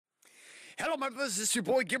Hello, my brothers. This is your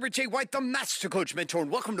boy, Gilbert J. White, the Master Coach Mentor, and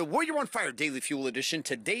welcome to Warrior on Fire Daily Fuel Edition.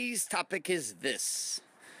 Today's topic is this: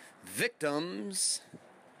 victims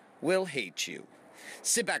will hate you.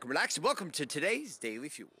 Sit back and relax. Welcome to today's Daily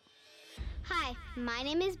Fuel. Hi, my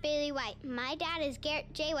name is Bailey White. My dad is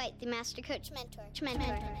Garrett J. White, the Master Coach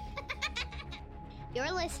Mentor.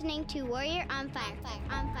 You're listening to Warrior on Fire.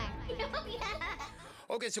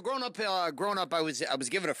 Okay, so growing up, I was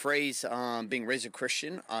given a phrase, being raised a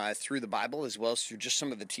Christian, through the Bible as well as through just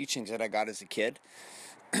some of the teachings that I got as a kid,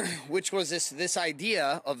 which was this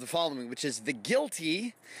idea of the following, which is: the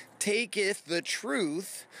guilty taketh the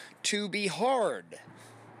truth to be hard,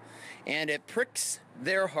 and it pricks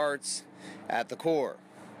their hearts at the core.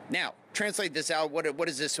 Now, translate this out. What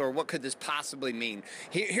is this, or what could this possibly mean?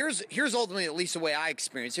 Here's ultimately, at least the way I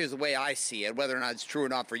experience. Here's the way I see it. Whether or not it's true or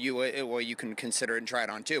not for you, well, you can consider it and try it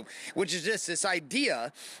on too. Which is this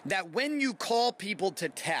idea that when you call people to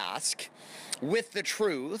task with the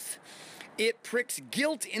truth, it pricks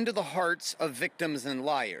guilt into the hearts of victims and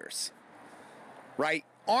liars. Right?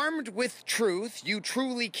 Armed with truth, you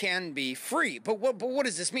truly can be free. But what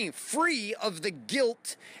does this mean? Free of the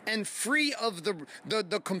guilt and free of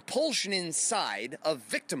the compulsion inside of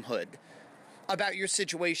victimhood about your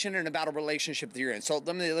situation and about a relationship that you're in. So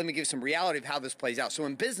let me give some reality of how this plays out. So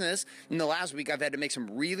in business, in the last week, I've had to make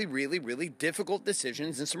some really, really, really difficult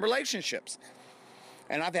decisions in some relationships.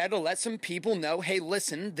 And I've had to let some people know, hey,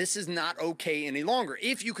 listen, this is not okay any longer.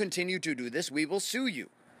 If you continue to do this, we will sue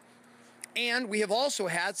you. And we have also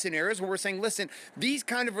had scenarios where we're saying, listen, these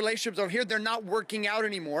kind of relationships over here, they're not working out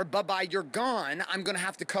anymore. Bye-bye, you're gone. I'm going to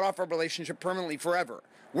have to cut off our relationship permanently forever.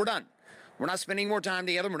 We're done. We're not spending more time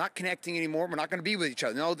together. We're not connecting anymore. We're not going to be with each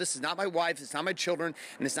other. No, this is not my wife. It's not my children.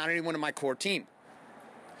 And it's not anyone in my core team.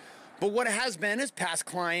 But what it has been is past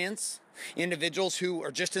clients, individuals who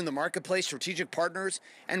are just in the marketplace, strategic partners,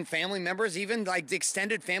 and family members, even like the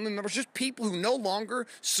extended family members, just people who no longer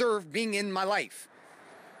serve being in my life.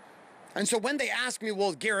 And so when they ask me,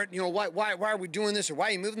 well, Garrett, why are we doing this, or why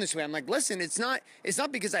are you moving this way? I'm like, listen, it's not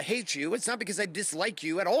because I hate you. It's not because I dislike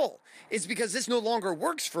you at all. It's because this no longer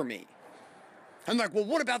works for me. I'm like, well,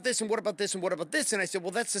 what about this, and what about this, and what about this? And I said,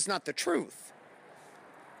 well, that's just not the truth.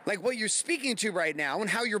 Like, what you're speaking to right now and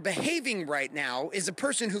how you're behaving right now is a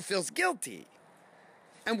person who feels guilty.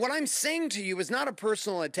 And what I'm saying to you is not a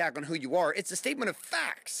personal attack on who you are. It's a statement of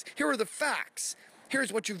facts. Here are the facts.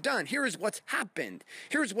 Here's what you've done. Here is what's happened.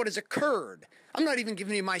 Here's what has occurred. I'm not even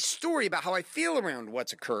giving you my story about how I feel around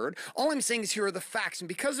what's occurred. All I'm saying is here are the facts. And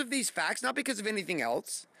because of these facts, not because of anything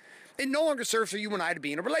else, it no longer serves for you and I to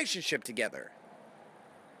be in a relationship together.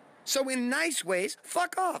 So in nice ways,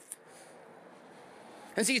 fuck off.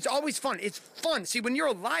 And see, it's always fun. It's fun. See, when you're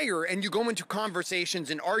a liar and you go into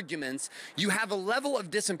conversations and arguments, you have a level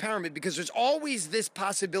of disempowerment because there's always this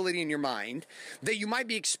possibility in your mind that you might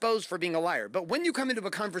be exposed for being a liar. But when you come into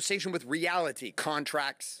a conversation with reality,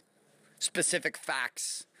 contracts, specific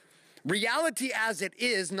facts, reality as it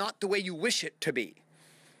is, not the way you wish it to be,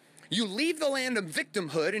 you leave the land of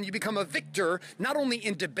victimhood and you become a victor, not only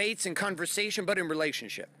in debates and conversation, but in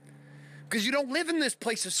relationship. Because you don't live in this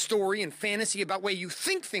place of story and fantasy about the way you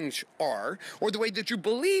think things are or the way that you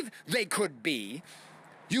believe they could be.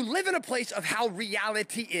 You live in a place of how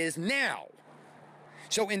reality is now.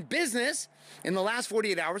 So in business, in the last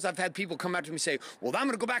 48 hours, I've had people come out to me and say, well, I'm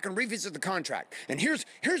going to go back and revisit the contract. And here's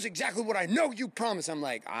exactly what I know you promised. I'm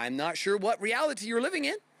like, I'm not sure what reality you're living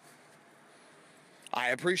in.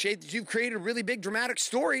 I appreciate that you've created a really big dramatic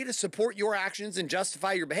story to support your actions and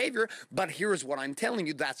justify your behavior, but here's what I'm telling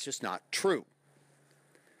you, that's just not true.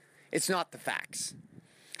 It's not the facts.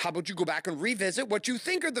 How about you go back and revisit what you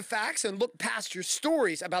think are the facts and look past your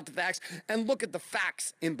stories about the facts and look at the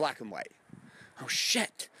facts in black and white. Oh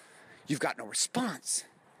shit, you've got no response.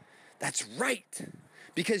 That's right,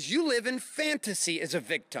 because you live in fantasy as a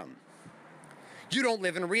victim. You don't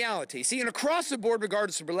live in reality. See, and across the board,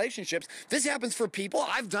 regardless of relationships, this happens for people.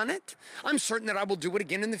 I've done it. I'm certain that I will do it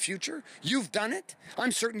again in the future. You've done it.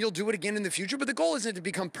 I'm certain you'll do it again in the future. But the goal isn't to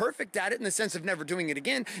become perfect at it in the sense of never doing it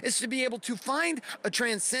again. It's to be able to find a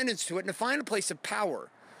transcendence to it and to find a place of power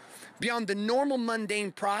beyond the normal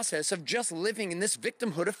mundane process of just living in this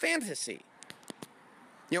victimhood of fantasy.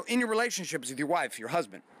 In your relationships with your wife, your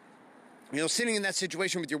husband. Sitting in that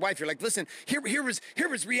situation with your wife, you're like, listen, here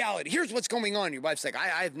is reality. Here's what's going on. Your wife's like,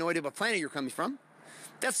 I have no idea what planet you're coming from.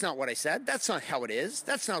 That's not what I said. That's not how it is.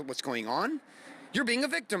 That's not what's going on. You're being a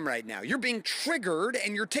victim right now. You're being triggered,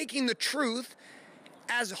 and you're taking the truth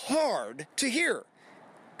as hard to hear.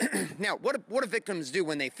 Now, what do victims do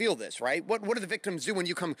when they feel this, right? What do the victims do when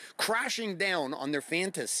you come crashing down on their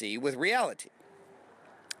fantasy with reality?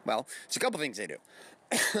 Well, it's a couple things they do.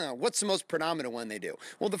 what's the most predominant one they do?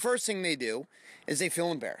 Well, the first thing they do is they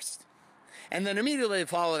feel embarrassed. And then immediately they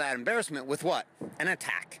follow that embarrassment with what? An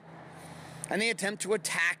attack. And they attempt to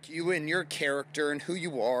attack you and your character and who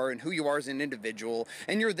you are as an individual,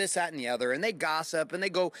 and you're this, that, and the other, and they gossip, and they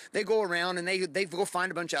go around, and they go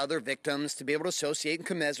find a bunch of other victims to be able to associate and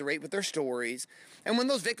commiserate with their stories. And when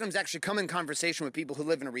those victims actually come in conversation with people who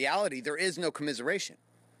live in a reality, there is no commiseration.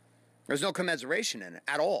 There's no commiseration in it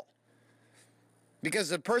at all. Because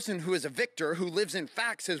the person who is a victor, who lives in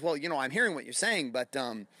fact, says, well, I'm hearing what you're saying, but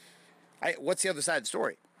what's the other side of the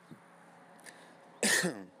story?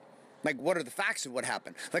 Like, what are the facts of what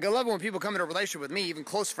happened? Like, I love it when people come in a relationship with me, even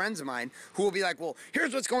close friends of mine, who will be like, well,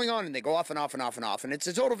 here's what's going on. And they go off and off and off and off. And it's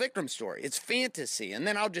a total victim story. It's fantasy. And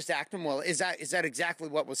then I'll just ask them, well, is that exactly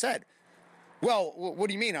what was said? Well, what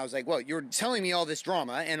do you mean? I was like, well, you're telling me all this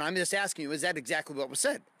drama, and I'm just asking you, is that exactly what was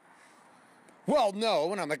said? Well,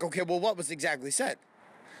 no. And I'm like, okay, well, what was exactly said?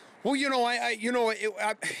 Well, I'm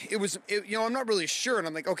not really sure. And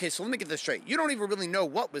I'm like, okay, so let me get this straight. You don't even really know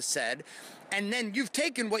what was said. And then you've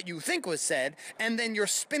taken what you think was said, and then you're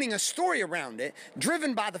spinning a story around it,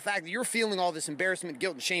 driven by the fact that you're feeling all this embarrassment,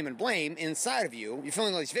 guilt, and shame and blame inside of you. You're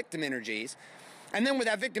feeling all these victim energies. And then with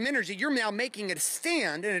that victim energy, you're now making a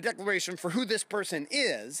stand and a declaration for who this person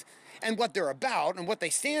is and what they're about and what they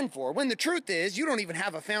stand for. When the truth is, you don't even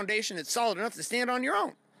have a foundation that's solid enough to stand on your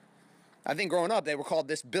own. I think growing up, they were called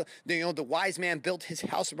the wise man built his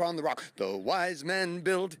house upon the rock. The wise man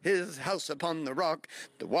built his house upon the rock.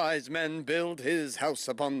 The wise man built his house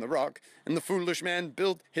upon the rock. And the foolish man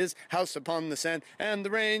built his house upon the sand. And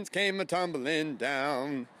the rains came a-tumbling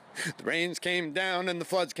down. The rains came down and the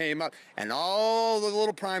floods came up. And all the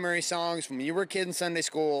little primary songs from when you were a kid in Sunday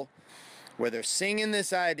school, where they're singing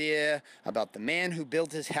this idea about the man who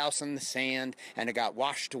built his house on the sand and it got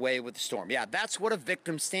washed away with the storm. Yeah, that's what a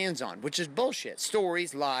victim stands on, which is bullshit.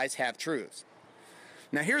 Stories, lies, half-truths.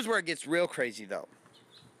 Now, here's where it gets real crazy, though.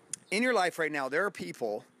 In your life right now, there are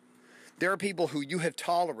people who you have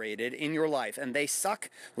tolerated in your life, and they suck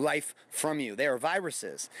life from you. They are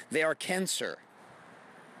viruses. They are cancer.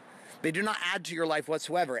 They do not add to your life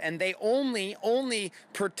whatsoever. And they only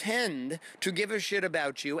pretend to give a shit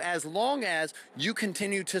about you as long as you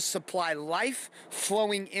continue to supply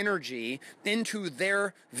life-flowing energy into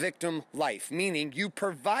their victim life. Meaning you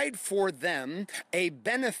provide for them a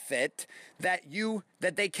benefit that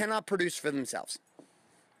they cannot produce for themselves.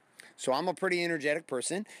 So I'm a pretty energetic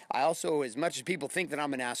person. I also, as much as people think that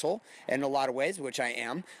I'm an asshole in a lot of ways, which I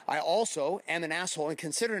am, I also am an asshole and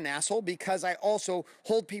consider an asshole because I also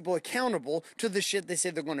hold people accountable to the shit they say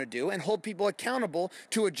they're going to do and hold people accountable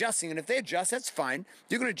to adjusting. And if they adjust, that's fine.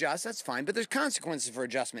 You can adjust, that's fine. But there's consequences for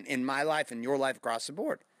adjustment in my life and your life across the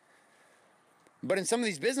board. But in some of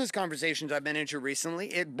these business conversations I've been into recently,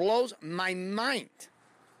 it blows my mind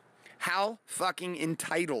how fucking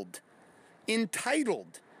entitled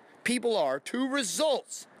people are to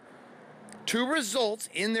results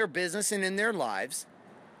in their business and in their lives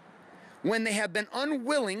when they have been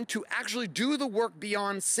unwilling to actually do the work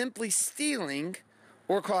beyond simply stealing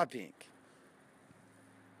or copying.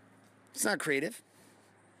 It's not creative.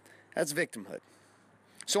 That's victimhood.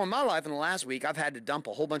 So in my life in the last week, I've had to dump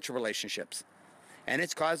a whole bunch of relationships. And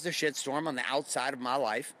it's caused a shitstorm on the outside of my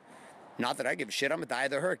life. Not that I give a shit. I'm at the eye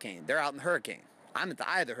of the hurricane. They're out in the hurricane. I'm at the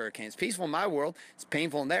eye of the hurricane. It's peaceful in my world. It's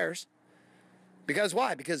painful in theirs. Because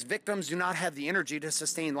why? Because victims do not have the energy to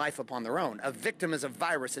sustain life upon their own. A victim is a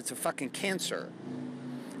virus. It's a fucking cancer.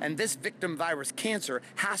 And this victim virus cancer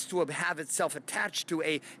has to have itself attached to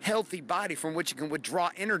a healthy body from which it can withdraw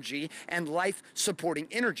energy and life-supporting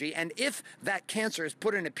energy. And if that cancer is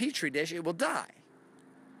put in a petri dish, it will die.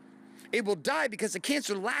 It will die because the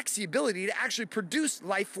cancer lacks the ability to actually produce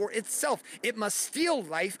life for itself. It must steal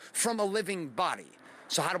life from a living body.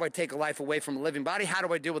 So how do I take a life away from a living body? How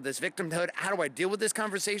do I deal with this victimhood? How do I deal with this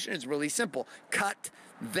conversation? It's really simple. Cut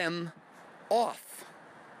them off.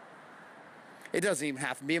 It doesn't even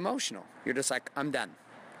have to be emotional. You're just like, I'm done.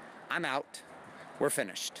 I'm out. We're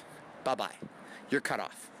finished. Bye-bye. You're cut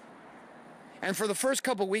off. And for the first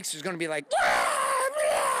couple of weeks, there's going to be like,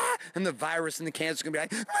 and the virus and the cancer are going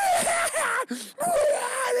to be like,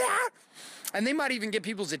 and they might even get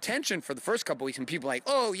people's attention for the first couple of weeks, and people are like,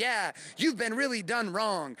 oh yeah, you've been really done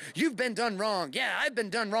wrong. You've been done wrong. Yeah, I've been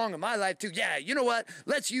done wrong in my life too. Yeah, you know what?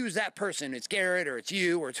 Let's use that person. It's Garrett or it's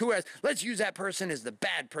you or it's whoever. Let's use that person as the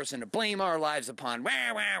bad person to blame our lives upon.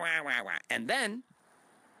 And then,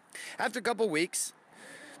 after a couple of weeks,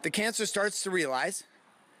 the cancer starts to realize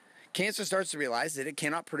that it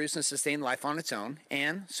cannot produce and sustain life on its own.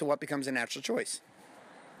 And so what becomes a natural choice?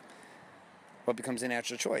 What becomes a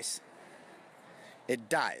natural choice? It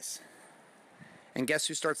dies. And guess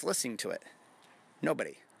who starts listening to it?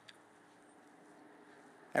 Nobody.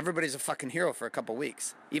 Everybody's a fucking hero for a couple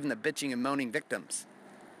weeks. Even the bitching and moaning victims.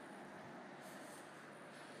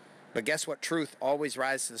 But guess what truth always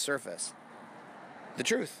rises to the surface? The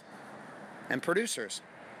truth. And producers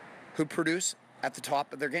who produce at the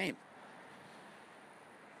top of their game.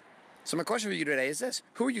 So my question for you today is this.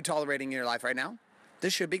 Who are you tolerating in your life right now?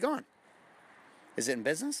 This should be gone. Is it in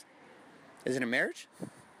business? Is it in marriage?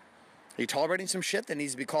 Are you tolerating some shit that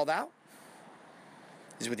needs to be called out?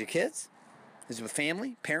 Is it with your kids? Is it with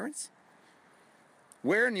family, parents?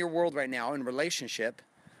 Where in your world right now, in relationship,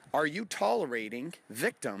 are you tolerating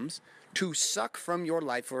victims to suck from your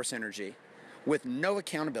life force energy with no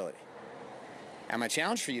accountability? And my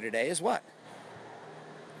challenge for you today is what?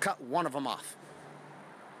 Cut one of them off.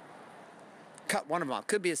 Cut one of them off.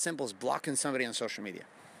 Could be as simple as blocking somebody on social media.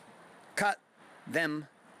 Cut them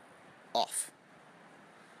off.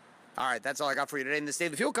 All right, that's all I got for you today in this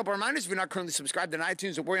Daily Fuel. A couple reminders, if you're not currently subscribed to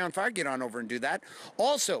iTunes or Warrior on Fire, get on over and do that.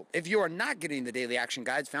 Also, if you are not getting the daily action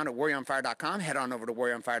guides found at warrioronfire.com, head on over to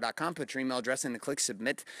warrioronfire.com, put your email address in and click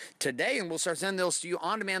submit today, and we'll start sending those to you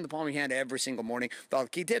on demand, the palm of your hand every single morning. With all the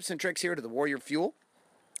key tips and tricks here to the Warrior Fuel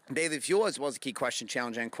Daily Fuel, as well as a key question,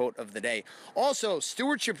 challenge, and quote of the day. Also,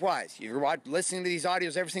 stewardship-wise, you're listening to these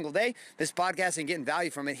audios every single day, this podcast, and getting value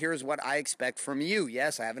from it. Here's what I expect from you.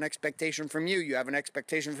 Yes, I have an expectation from you. You have an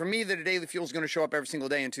expectation from me that a Daily Fuel is going to show up every single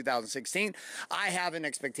day in 2016. I have an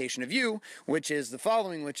expectation of you, which is the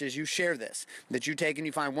following, which is you share this, that you take and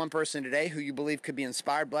you find one person today who you believe could be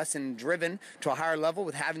inspired, blessed, and driven to a higher level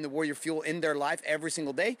with having the Warrior Fuel in their life every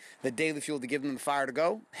single day, the Daily Fuel to give them the fire to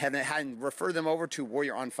go, and refer them over to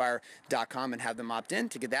warrioronfire.com and have them opt in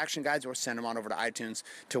to get the action guides or send them on over to iTunes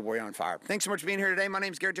to Warrior on Fire. Thanks so much for being here today. My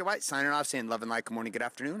name is Garrett J. White, signing off, saying love and light, good morning, good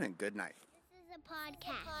afternoon, and good night. This is a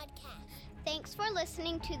podcast. Thanks for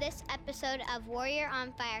listening to this episode of Warrior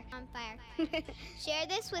on Fire. Share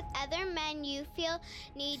this with other men you feel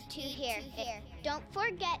need to hear. Don't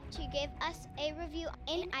forget to give us a review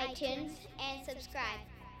in iTunes and subscribe.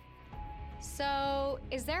 So,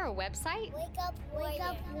 is there a website? Wake up,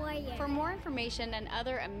 Warrior. For more information and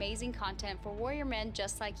other amazing content for warrior men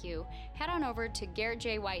just like you, head on over to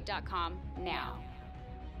GarrettJWhite.com now.